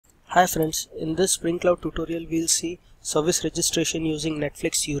Hi friends, in this Spring Cloud tutorial we'll see service registration using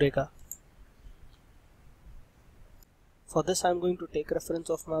Netflix Eureka. For this I'm going to take reference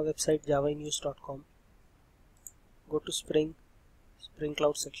of my website javanews.com. Go to Spring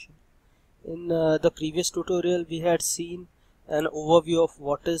Cloud section. In the previous tutorial we had seen an overview of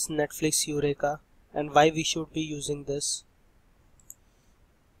what is Netflix Eureka and why we should be using this.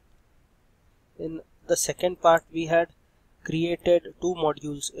 In the second part we had created two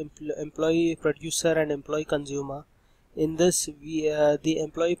modules, employee producer and employee consumer. In this the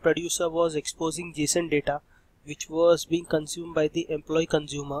employee producer was exposing JSON data which was being consumed by the employee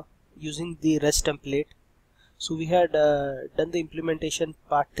consumer using the REST template. So we had done the implementation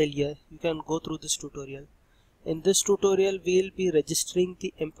part till here. You can go through this tutorial. In this tutorial we will be registering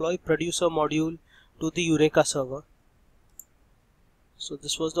the employee producer module to the Eureka server. So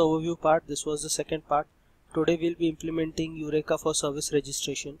this was the overview part, this was the second part. Today we'll be implementing Eureka for service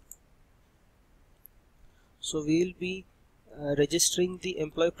registration. So we'll be registering the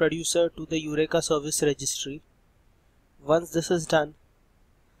employee producer to the Eureka service registry. Once this is done,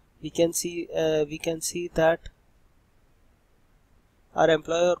 we can see that our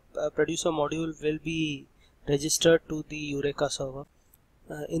employer producer module will be registered to the Eureka server.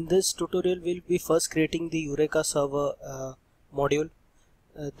 In this tutorial we'll be first creating the Eureka server module.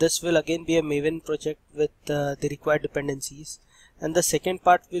 This will again be a Maven project with the required dependencies, and the second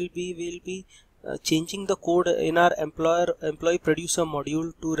part will be changing the code in our employee producer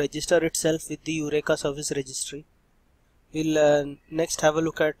module to register itself with the Eureka service registry. We'll next have a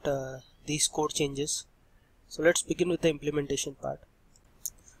look at these code changes. So let's begin with the implementation part.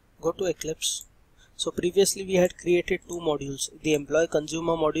 Go to Eclipse. So previously we had created two modules, the employee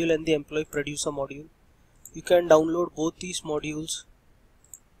consumer module and the employee producer module. You can download both these modules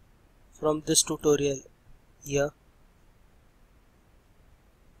from this tutorial here,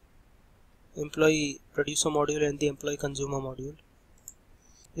 employee producer module and the employee consumer module.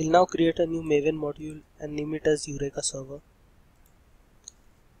 We'll now create a new Maven module and name it as Eureka server.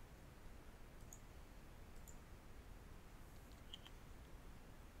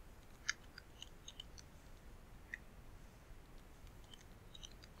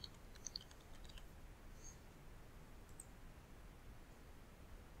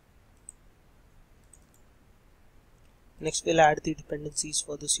 Next we'll add the dependencies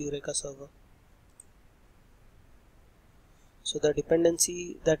for this Eureka server. So the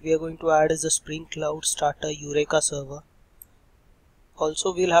dependency that we are going to add is the Spring Cloud Starter Eureka server.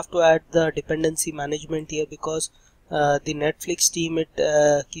 Also we'll have to add the dependency management here because the Netflix team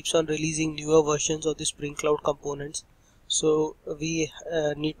keeps on releasing newer versions of the Spring Cloud components. So we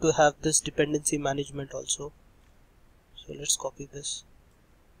need to have this dependency management also. So let's copy this.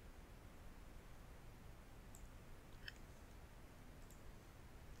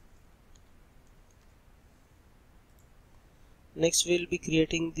 Next we'll be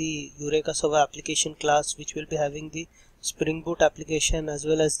creating the Eureka server application class, which will be having the Spring Boot application as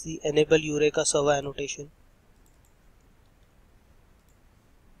well as the enable Eureka server annotation.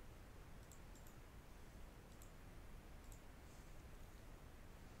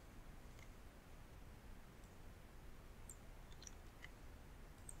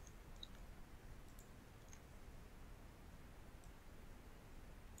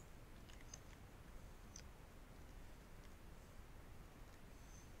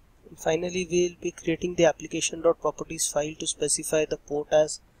 Finally, we will be creating the application.properties file to specify the port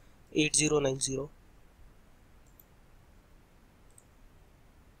as 8090.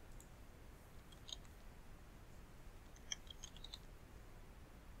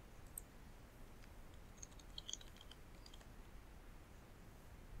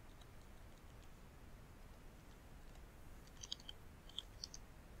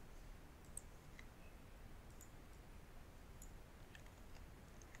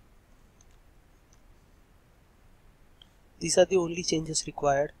 These are the only changes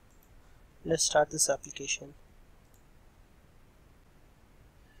required. Let's start this application.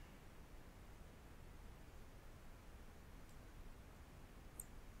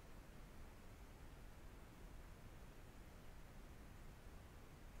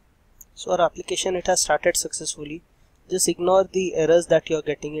 So our application, it has started successfully. Just ignore the errors that you are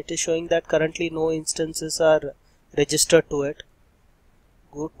getting. It is showing that currently no instances are registered to it.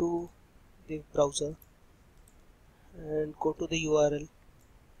 Go to the browser and go to the URL.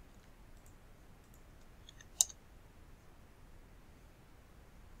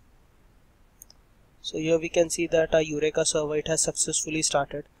 So here we can see that our Eureka server, it has successfully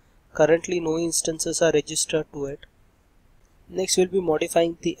started. Currently no instances are registered to it. Next we'll be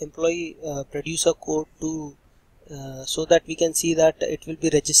modifying the employee producer code to so that we can see that it will be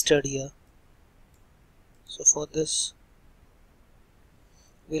registered here. So for this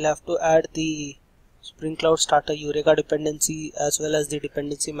we'll have to add the Spring Cloud Starter Eureka dependency as well as the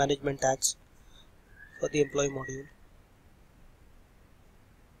dependency management tags for the employee module.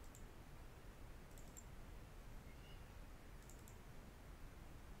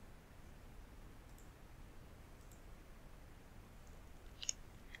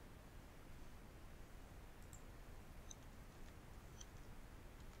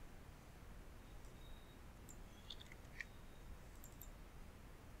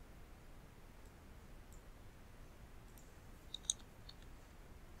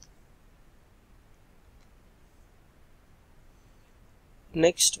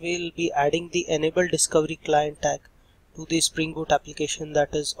 Next we'll be adding the enable discovery client tag to the Spring Boot application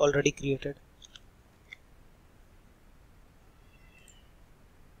that is already created.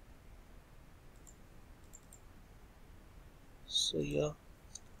 So here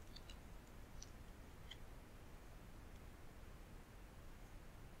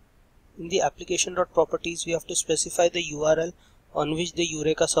in the application.properties we have to specify the URL on which the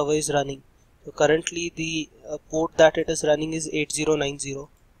Eureka server is running. So currently the port that it is running is 8090.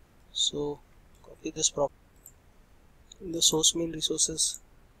 So copy this prop in the source main resources,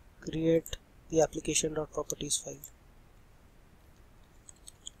 create the application.properties file.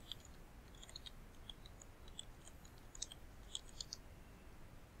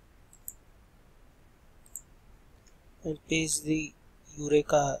 And paste the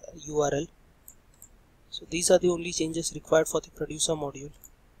Eureka URL. So these are the only changes required for the producer module.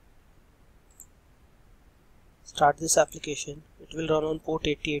 Start this application. It will run on port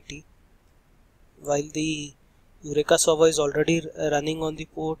 8080 while the Eureka server is already running on the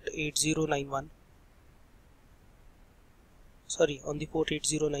port 8091. Sorry, on the port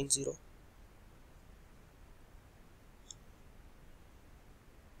 8090.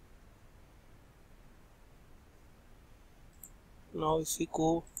 Now if we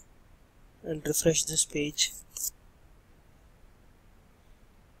go and refresh this page,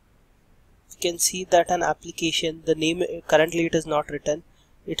 we can see that an application, the name currently it is not written,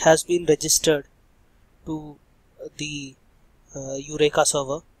 it has been registered to the Eureka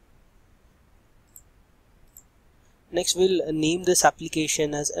server. Next we'll name this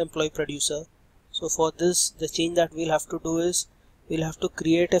application as employee producer. So for this, the change that we'll have to do is we'll have to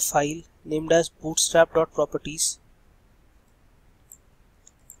create a file named as bootstrap.properties.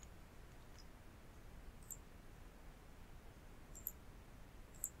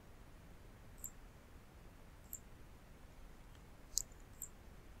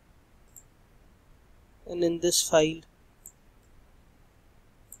 And in this file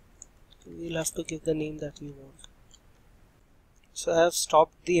we'll have to give the name that we want. So I have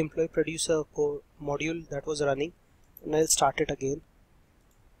stopped the employee producer module that was running and I'll start it again.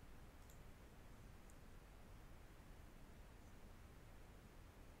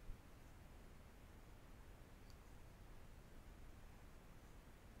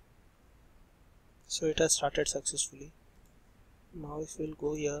 So it has started successfully. Now if we'll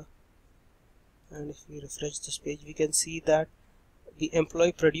go here and if we refresh this page, we can see that the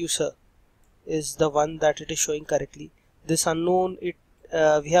employee producer is the one that it is showing correctly. This unknown,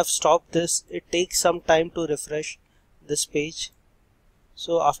 we have stopped this. It takes some time to refresh this page.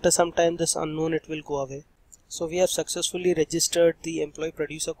 So after some time this unknown it will go away. So we have successfully registered the employee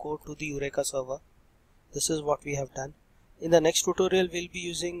producer code to the Eureka server. This is what we have done. In the next tutorial we'll be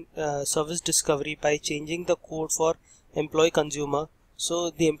using service discovery by changing the code for employee consumer.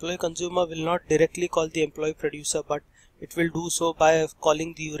 So the employee consumer will not directly call the employee producer, but it will do so by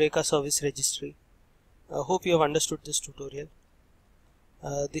calling the Eureka service registry. I hope you have understood this tutorial.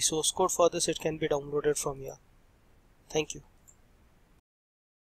 The source code for this, it can be downloaded from here. Thank you.